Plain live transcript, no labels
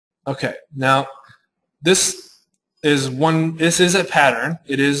Okay, now this is a pattern.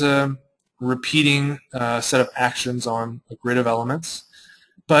 It is a repeating set of actions on a grid of elements,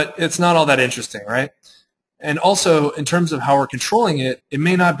 but it's not all that interesting, right? And also, in terms of how we're controlling it, it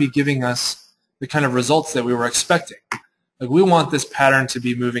may not be giving us the kind of results that we were expecting. Like, we want this pattern to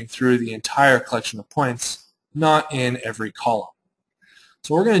be moving through the entire collection of points, not in every column.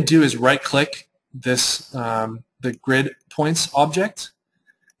 So what we're going to do is right-click this the grid points object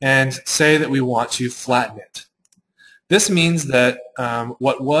and say that we want to flatten it. This means that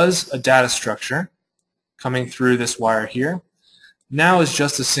what was a data structure coming through this wire here now is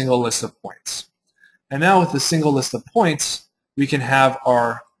just a single list of points. And now with the single list of points, we can have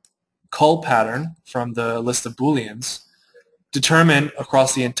our cull pattern from the list of booleans determine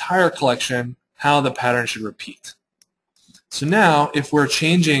across the entire collection how the pattern should repeat. So now, if we're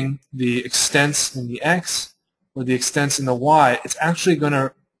changing the extents in the x or the extents in the y, it's actually going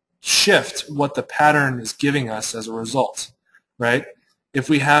to shift what the pattern is giving us as a result, right? If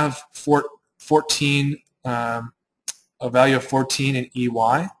we have 14, a value of 14 in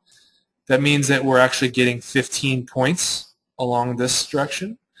EY, that means that we're actually getting 15 points along this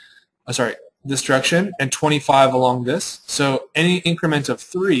direction. This direction, and 25 along this. So any increment of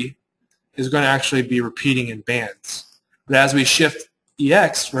 3 is going to actually be repeating in bands. But as we shift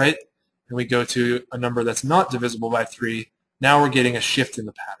EX, right, and we go to a number that's not divisible by 3, now we're getting a shift in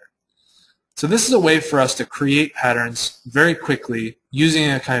the pattern. So this is a way for us to create patterns very quickly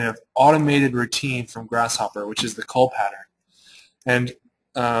using a kind of automated routine from Grasshopper, which is the cull pattern.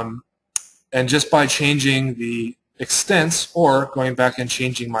 And just by changing the extents, or going back and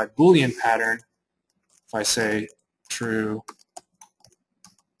changing my Boolean pattern, if I say true,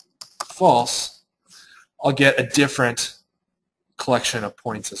 false, I'll get a different collection of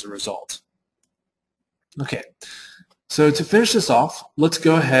points as a result. Okay, so to finish this off, let's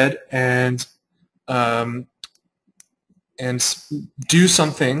go ahead and do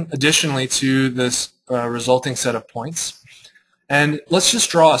something additionally to this resulting set of points. And let's just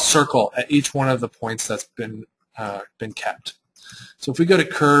draw a circle at each one of the points that's been kept. So if we go to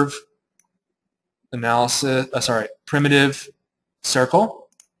curve analysis, primitive circle,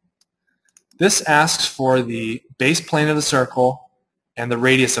 this asks for the base plane of the circle and the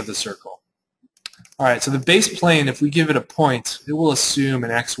radius of the circle. All right, so the base plane, if we give it a point, it will assume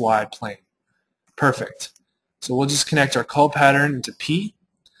an XY plane. Perfect. So we'll just connect our cull pattern into P,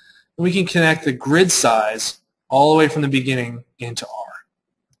 and we can connect the grid size all the way from the beginning into R.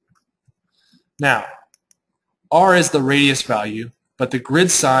 Now, R is the radius value, but the grid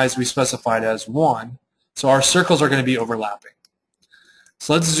size we specified as 1, so our circles are going to be overlapping.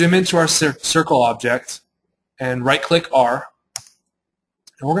 So let's zoom into our circle object and right-click R,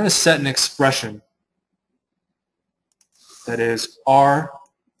 and we're going to set an expression that is R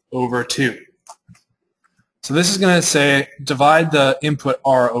over 2. So this is going to say divide the input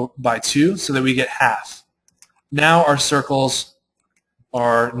R by 2 so that we get half. Now our circles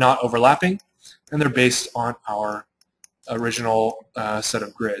are not overlapping, and they're based on our original set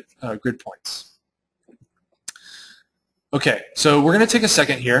of grid points. Okay, so we're going to take a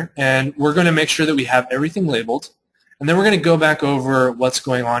second here, and we're going to make sure that we have everything labeled, and then we're going to go back over what's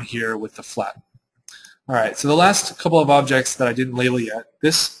going on here with the flatten. All right, so the last couple of objects that I didn't label yet,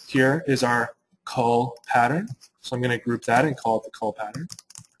 this here is our cull pattern. So I'm going to group that and call it the cull pattern.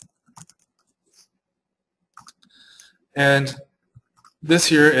 And this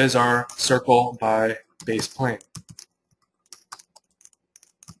here is our circle by base plane.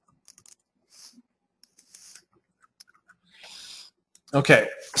 Okay,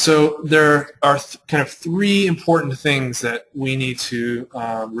 so there are kind of 3 important things that we need to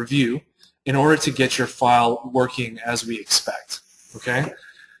review in order to get your file working as we expect. Okay,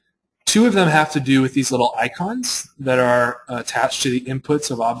 2 of them have to do with these little icons that are attached to the inputs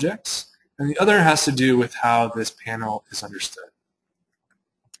of objects, and the other has to do with how this panel is understood.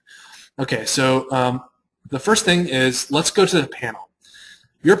 Okay, so the first thing is, let's go to the panel.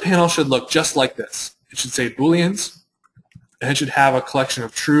 Your panel should look just like this. It should say Booleans, and it should have a collection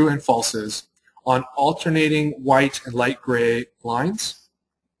of true and falses on alternating white and light gray lines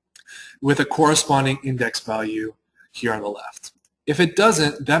with a corresponding index value here on the left. If it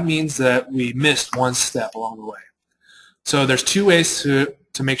doesn't, that means that we missed one step along the way. So there's 2 ways to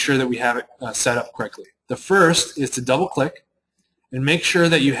make sure that we have it set up correctly. The first is to double-click and make sure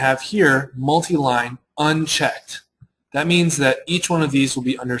that you have here multi-line unchecked. That means that each one of these will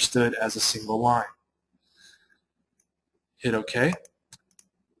be understood as a single line. Hit OK.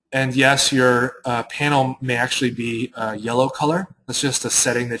 And yes, your panel may actually be yellow color. That's just a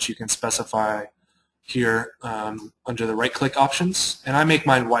setting that you can specify here under the right-click options, and I make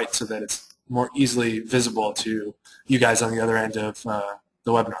mine white so that it's more easily visible to you guys on the other end of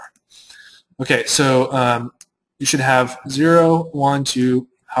the webinar. Okay, so you should have 0, 1, 2,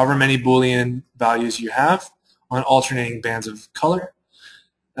 however many Boolean values you have on alternating bands of color.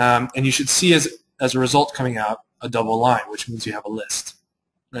 And you should see as a result coming out a double line, which means you have a list.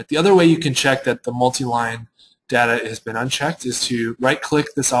 Right? The other way you can check that the multi-line data has been unchecked is to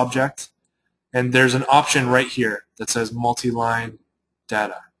right-click this object, and there's an option right here that says multi-line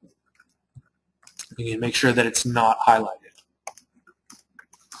data. You can make sure that it's not highlighted.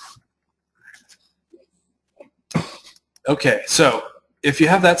 Okay, so if you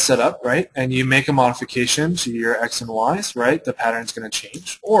have that set up, right, and you make a modification to your X and Y's, right, the pattern's going to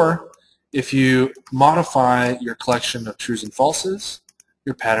change. Or if you modify your collection of trues and falses,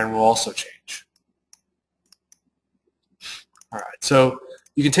 your pattern will also change. All right, so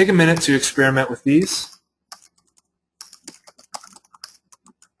you can take a minute to experiment with these.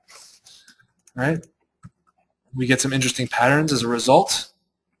 All right, we get some interesting patterns as a result.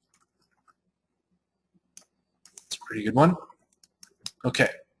 It's a pretty good one. Okay,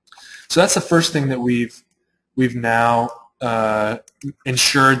 so that's the first thing that we've now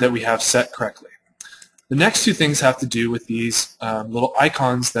ensured that we have set correctly. The next two things have to do with these little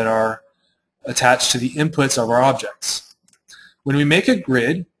icons that are attached to the inputs of our objects. When we make a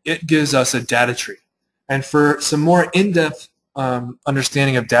grid, it gives us a data tree. And for some more in-depth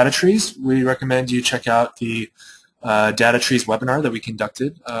understanding of data trees, we recommend you check out the data trees webinar that we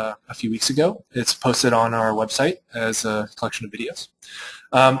conducted a few weeks ago. It's posted on our website as a collection of videos.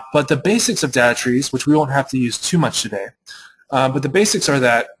 But the basics of data trees, which we won't have to use too much today, but the basics are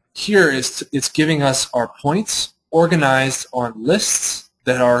that here it's giving us our points organized on lists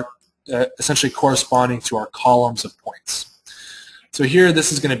that are essentially corresponding to our columns of points. So here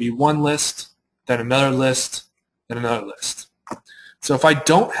this is going to be one list, then another list, then another list. So if I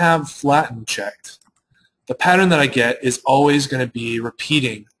don't have flatten checked, the pattern that I get is always going to be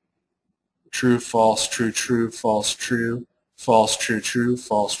repeating true, false, true, true, false, true, false, true, true,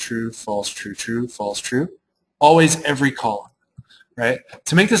 false, true, false, true, true, false, true, always every column, right?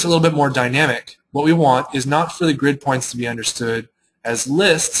 To make this a little bit more dynamic, what we want is not for the grid points to be understood as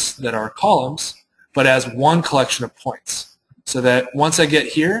lists that are columns, but as one collection of points. So that once I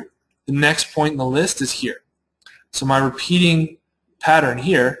get here, the next point in the list is here. So my repeating pattern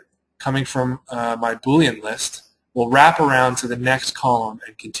here, coming from my Boolean list, will wrap around to the next column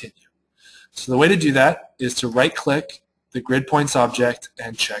and continue. So the way to do that is to right-click the grid points object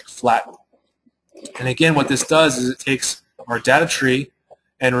and check flatten. And again, what this does is it takes our data tree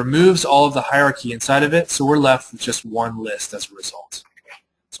and removes all of the hierarchy inside of it, so we're left with just one list as a result.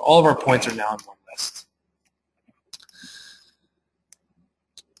 So all of our points are now in one list.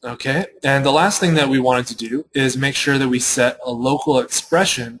 Okay, and the last thing that we wanted to do is make sure that we set a local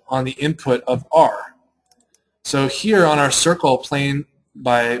expression on the input of R. So here on our circle plane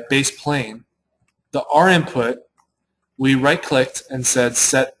by base plane, the R input, we right-clicked and said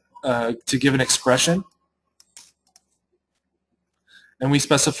set to give an expression, and we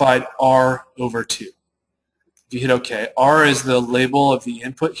specified R over 2. If you hit OK, R is the label of the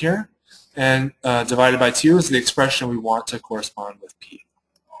input here, and divided by 2 is the expression we want to correspond with P.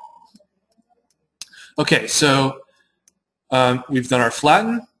 Okay, so we've done our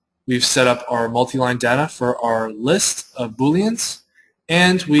flatten, we've set up our multi-line data for our list of Booleans,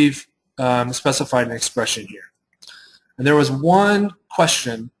 and we've specified an expression here. And there was one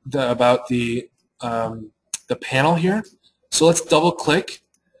question about the panel here, so let's double-click.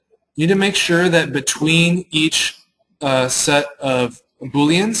 You need to make sure that between each set of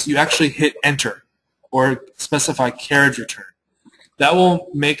Booleans, you actually hit Enter or specify carriage return. That will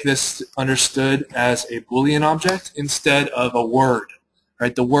make this understood as a Boolean object instead of a word.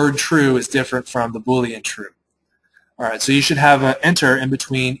 Right? The word true is different from the Boolean true. All right, so you should have an enter in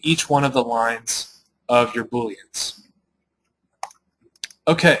between each one of the lines of your Booleans.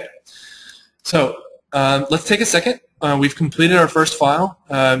 Okay, so let's take a second. We've completed our first file.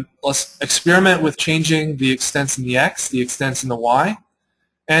 Let's experiment with changing the extents in the X, the extents in the Y,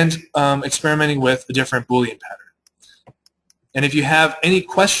 and experimenting with a different Boolean pattern. And if you have any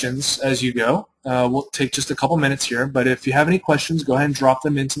questions as you go, we'll take just a couple minutes here, but if you have any questions, go ahead and drop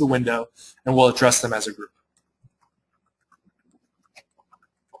them into the window, and we'll address them as a group.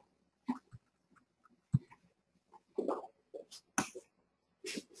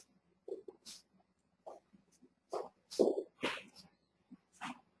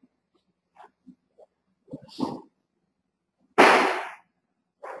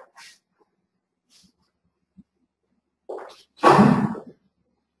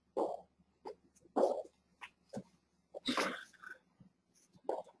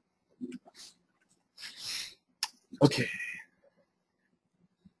 Okay.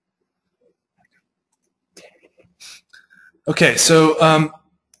 Okay, so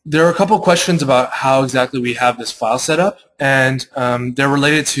there are a couple of questions about how exactly we have this file set up, and they're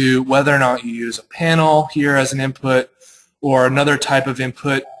related to whether or not you use a panel here as an input or another type of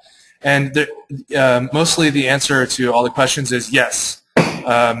input. And mostly the answer to all the questions is yes.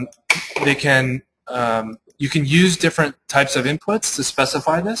 You can use different types of inputs to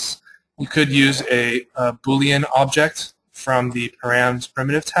specify this. You could use a Boolean object from the params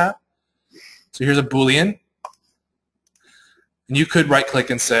primitive tab. So here's a Boolean. And you could right-click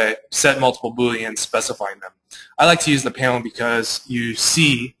and say, set multiple Booleans, specifying them. I like to use the panel because you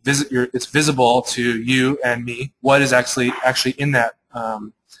see, it's visible to you and me what is actually in that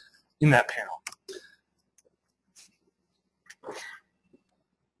panel.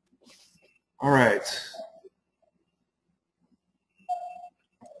 All right.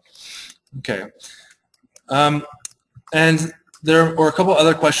 Okay. And there were a couple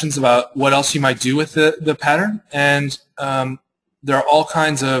other questions about what else you might do with the pattern, and there are all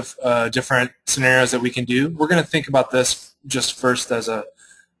kinds of different scenarios that we can do. We're going to think about this just first as a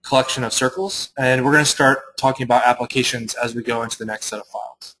collection of circles, and we're going to start talking about applications as we go into the next set of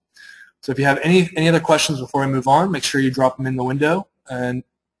files. So if you have any other questions before we move on, make sure you drop them in the window, and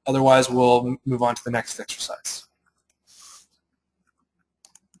otherwise we'll move on to the next exercise.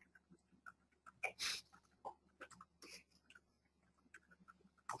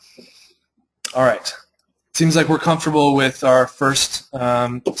 All right. Seems like we're comfortable with our first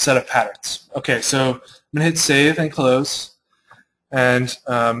set of patterns. Okay, so I'm going to hit save and close, and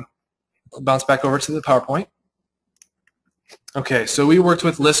bounce back over to the PowerPoint. Okay, so we worked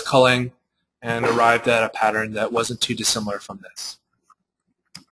with list culling and arrived at a pattern that wasn't too dissimilar from this.